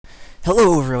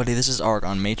Hello everybody, this is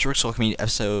Argon Matrix, welcome to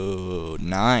episode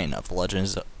 9 of the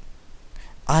Legends of...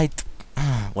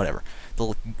 whatever.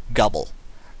 The Gubble.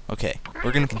 Okay,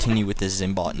 we're gonna continue with this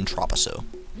Zimbot and Tropiso,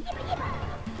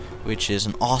 which is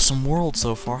an awesome world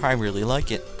so far. I really like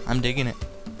it. I'm digging it.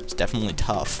 It's definitely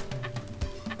tough.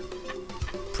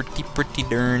 Pretty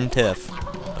darn tough.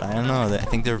 But I don't know, I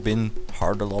think there have been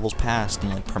harder levels past,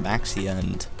 in like Permaxia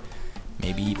and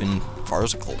maybe even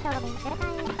Farcical.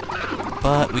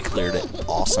 But we cleared it.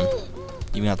 Awesome.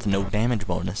 Even got the no damage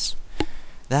bonus.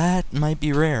 That might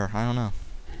be rare. I don't know.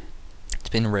 It's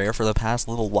been rare for the past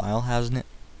little while, hasn't it?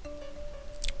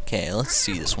 Okay, let's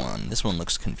see this one. This one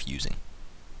looks confusing.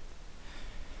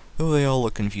 Oh, they all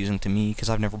look confusing to me because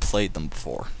I've never played them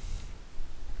before.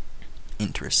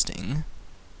 Interesting.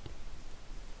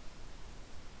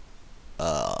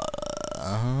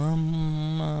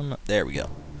 There we go.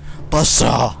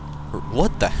 Buzzsaw!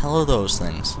 What the hell are those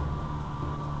things?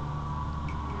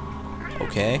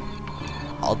 Okay,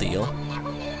 I'll deal.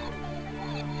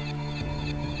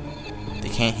 They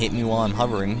can't hit me while I'm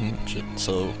hovering,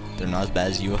 so they're not as bad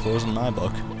as UFOs in my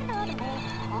book.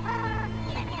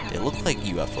 They look like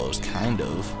UFOs, kind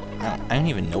of. I don't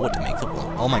even know what to make of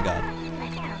them. Oh my god.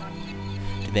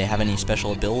 Do they have any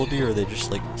special ability, or are they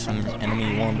just like some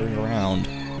enemy wandering around?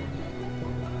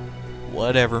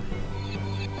 Whatever.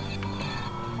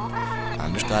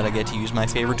 I'm just glad I get to use my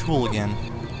favorite tool again.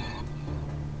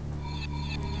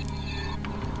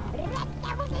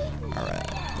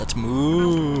 Alright, let's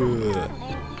move.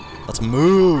 Let's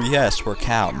move. Yes, we're a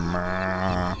cow.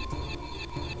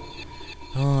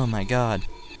 Oh my god.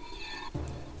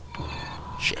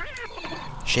 Shit.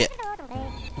 Shit.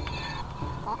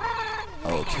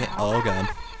 Okay. Oh god.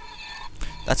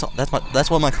 That's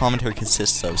what my commentary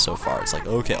consists of so far. It's like,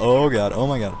 okay, oh god, oh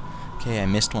my god. Okay, I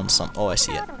missed one. Oh, I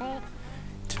see it.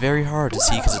 It's very hard to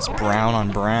see because it's brown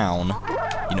on brown.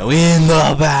 You know, in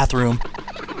the bathroom.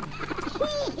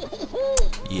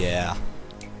 Yeah.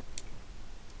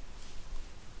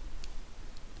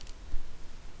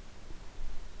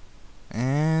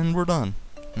 And we're done.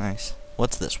 Nice.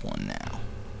 What's this one now?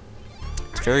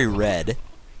 It's very red.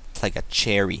 It's like a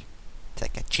cherry. It's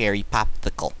like a cherry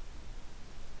popsicle.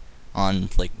 On,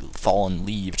 like, fallen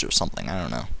leaves or something. I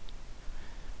don't know.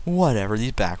 Whatever.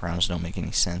 These backgrounds don't make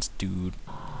any sense, dude.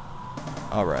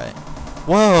 Alright.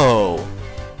 Whoa!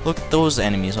 Look at those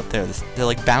enemies up there. They're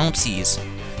like bouncies.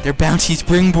 They're bouncy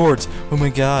springboards. Oh my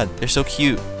god. They're so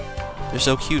cute. They're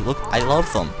so cute. Look, I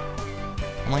love them.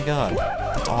 Oh my god.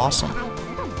 That's awesome.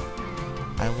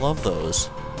 I love those.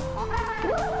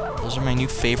 Those are my new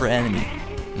favorite enemy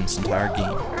in this entire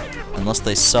game. Unless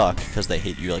they suck, because they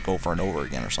hit you like over and over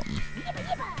again or something.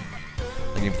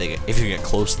 Like if you get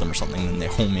close to them or something, then they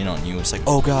home in on you. It's like,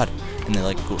 oh god, and they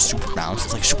like go super bounce.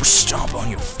 It's like super stomp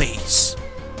on your face.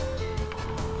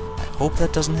 I hope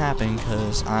that doesn't happen,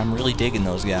 because I'm really digging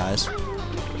those guys.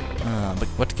 But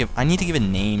what to give? I need to give a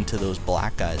name to those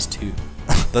black guys too.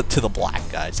 To the black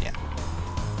guys, yeah.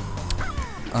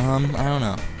 I don't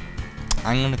know.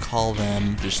 I'm gonna call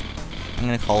them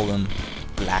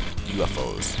black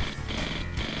UFOs.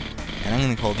 And I'm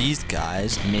gonna call these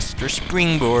guys Mr.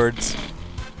 Springboards.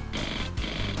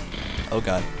 Oh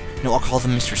god. No, I'll call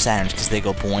them Mr. Saturns because they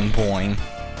go boing boing.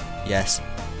 Yes.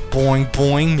 Boing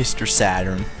boing, Mr.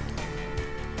 Saturn.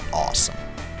 Awesome.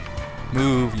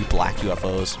 Move, you black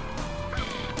UFOs.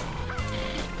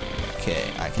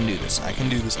 Okay, I can do this. I can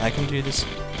do this. I can do this.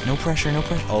 No pressure, no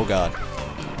pressure. Oh god.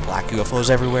 Black UFOs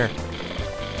everywhere.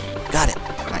 Got it.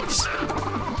 Nice.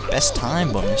 Best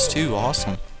time bonus too.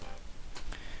 Awesome.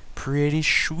 Pretty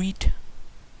sweet.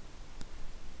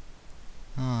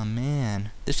 Oh man,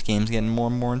 this game's getting more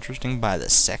and more interesting by the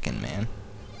second, man.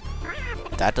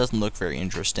 That doesn't look very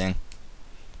interesting.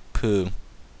 Pooh.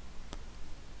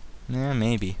 Yeah,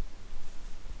 maybe.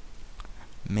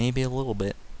 Maybe a little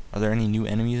bit. Are there any new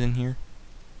enemies in here?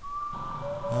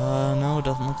 No, it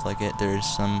doesn't look like it. There's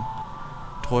some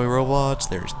toy robots,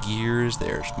 there's gears,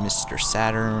 there's Mr.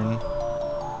 Saturn.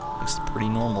 Looks pretty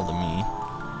normal to me.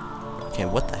 Okay,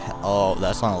 what the hell? Oh,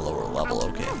 that's on a lower level,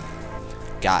 okay.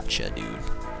 Gotcha, dude.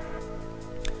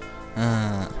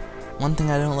 One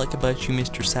thing I don't like about you,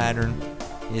 Mr. Saturn,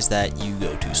 is that you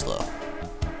go too slow.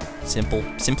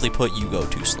 Simply put, you go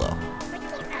too slow.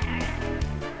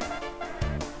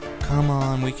 Come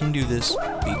on, we can do this.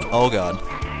 Oh god.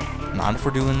 Not if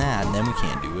we're doing that, and then we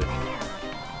can't do it.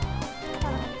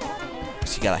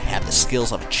 So you gotta have the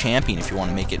skills of a champion if you want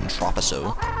to make it in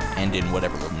Tropiso, and in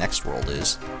whatever the next world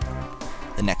is.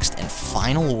 The next and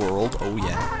final world, oh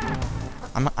yeah.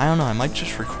 I don't know, I might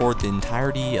just record the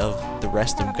entirety of the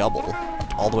rest of Gubble,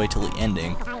 all the way till the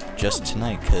ending, just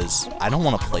tonight, because I don't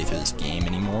want to play through this game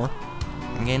anymore.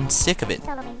 I'm getting sick of it.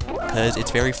 Because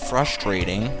it's very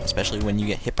frustrating, especially when you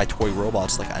get hit by toy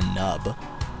robots like a nub.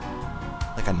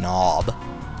 Like a knob.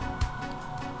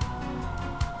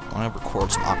 I want to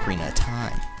record some Ocarina of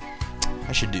Time.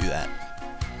 I should do that.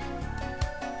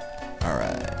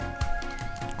 Alright.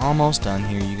 Almost done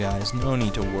here, you guys. No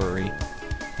need to worry.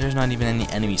 There's not even any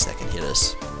enemies that can hit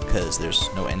us. Because there's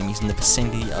no enemies in the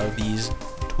vicinity of these 2,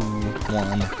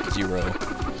 1, 0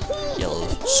 yellow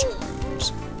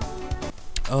screws.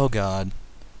 Oh god.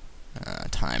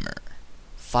 Timer.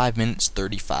 5 minutes,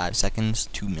 35 seconds,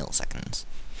 2 milliseconds.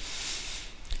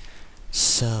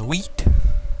 Sweet.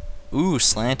 Ooh,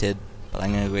 slanted. But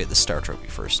I'm gonna go get the star trophy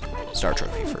first.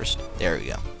 There we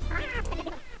go.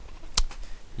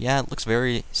 Yeah, it looks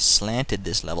very slanted,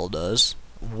 this level does.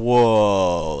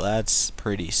 Whoa, that's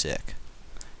pretty sick.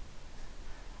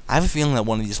 I have a feeling that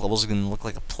one of these levels is gonna look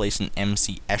like a place in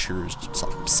MC Escher's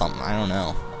something. I don't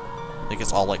know. Like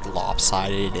it's all like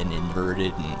lopsided and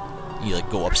inverted, and you like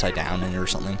go upside down in it or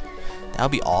something. That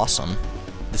would be awesome.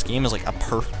 This game is like a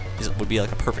would be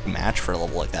like a perfect match for a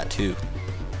level like that too.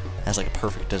 It has like a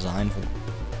perfect design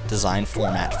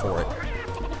format for it.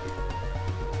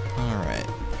 All right.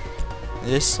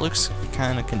 This looks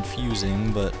kind of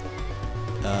confusing, but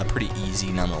pretty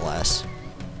easy nonetheless.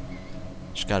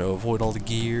 Just gotta avoid all the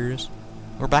gears.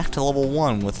 We're back to level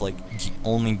 1 with like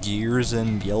only gears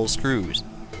and yellow screws.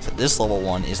 So this level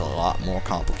 1 is a lot more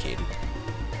complicated.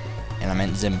 And I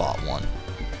meant Zimbot 1.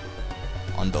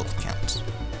 On both accounts.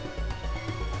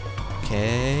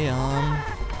 Okay,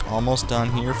 almost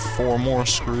done here. 4 more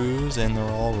screws and they're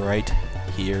all right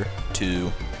here. 2,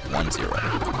 1, 0.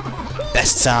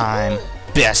 Best time!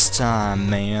 Best time,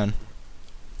 man.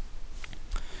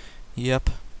 Yep.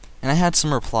 And I had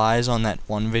some replies on that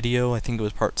one video, I think it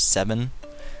was part 7,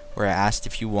 where I asked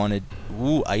if you wanted,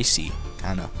 ooh, icy,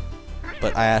 kinda.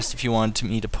 But I asked if you wanted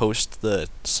me to post the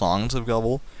songs of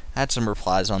Gubble. I had some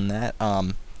replies on that.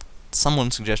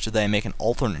 Someone suggested that I make an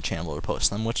alternate channel to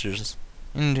post them, which is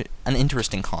an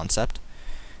interesting concept.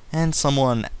 And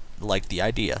someone liked the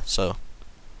idea, so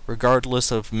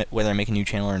regardless of whether I make a new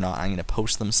channel or not, I'm going to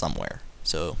post them somewhere.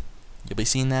 So, you'll be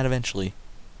seeing that eventually.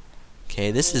 Okay,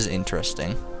 this is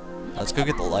interesting. Let's go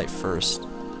get the light first.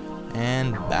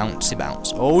 And bouncy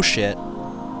bounce. Oh shit.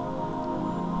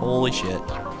 Holy shit.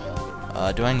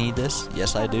 Do I need this?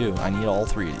 Yes, I do. I need all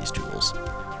 3 of these tools.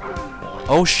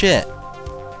 Oh shit.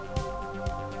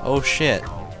 Oh shit.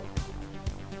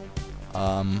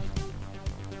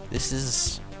 This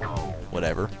is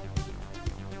whatever.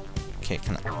 Okay,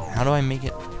 how do I make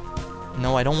it?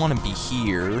 No, I don't want to be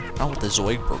here. Not with the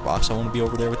Zoidberg box. I want to be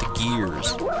over there with the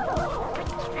gears.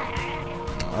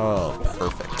 Oh,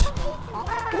 perfect.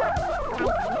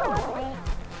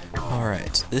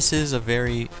 Alright, this is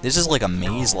like a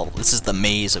maze level. This is the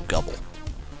maze of Gubble.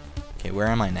 Okay, where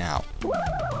am I now?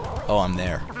 Oh, I'm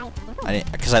there.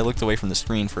 Because I looked away from the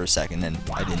screen for a second and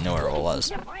I didn't know where it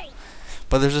was.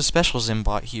 But there's a special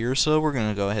Zimbot here, so we're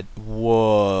gonna go ahead.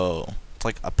 Whoa. It's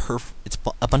like it's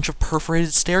a bunch of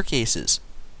perforated staircases.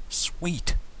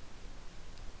 Sweet.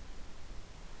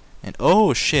 And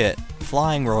oh shit,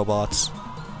 flying robots.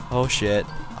 Oh shit,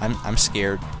 I'm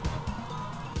scared.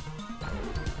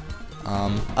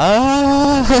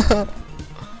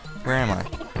 Where am I?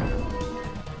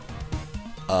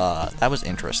 That was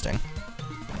interesting.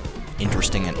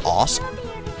 Interesting and awesome.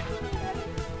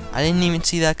 I didn't even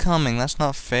see that coming. That's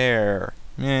not fair.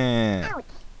 Yeah.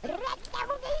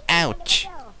 Ouch.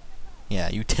 Yeah,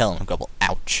 you tell him, Gubble.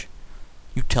 Ouch.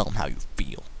 You tell him how you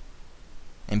feel.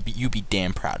 And you be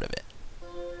damn proud of it.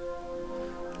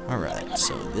 Alright,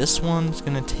 so this one's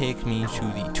gonna take me to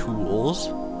the tools.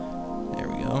 There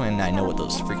we go, and I know what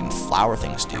those freaking flower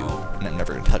things do, and I'm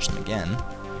never gonna touch them again.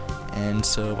 And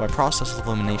so, by process of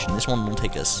elimination, this one will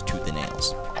take us to the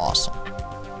nails. Awesome.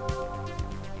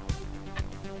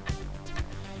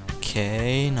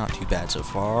 Okay, not too bad so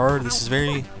far. This is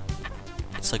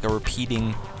it's like a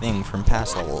repeating thing from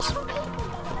past levels.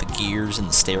 With the gears and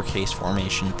the staircase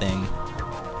formation thing.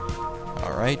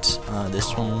 Alright,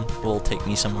 this one will take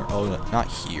me somewhere. Oh, not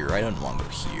here. I don't want to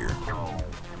go here.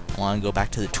 I want to go back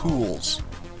to the tools.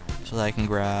 So that I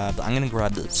can I'm going to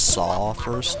grab the saw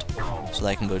first. So that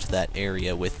I can go to that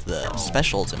area with the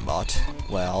special Zimbot.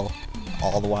 Well,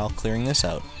 all the while clearing this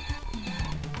out.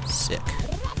 Sick.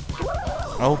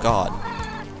 Oh god.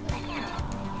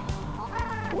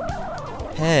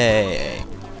 Hey.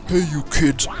 Hey you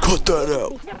kids, cut that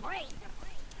out.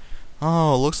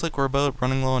 Oh, looks like we're about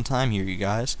running low on time here, you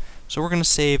guys. So we're going to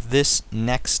save this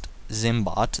next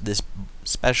Zimbot, this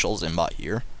special Zimbot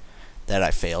here, that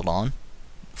I failed on,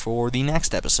 for the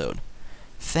next episode.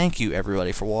 Thank you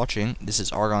everybody for watching. This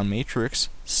is Argon Matrix,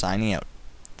 signing out.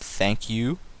 Thank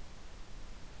you,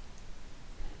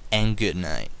 and good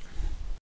night.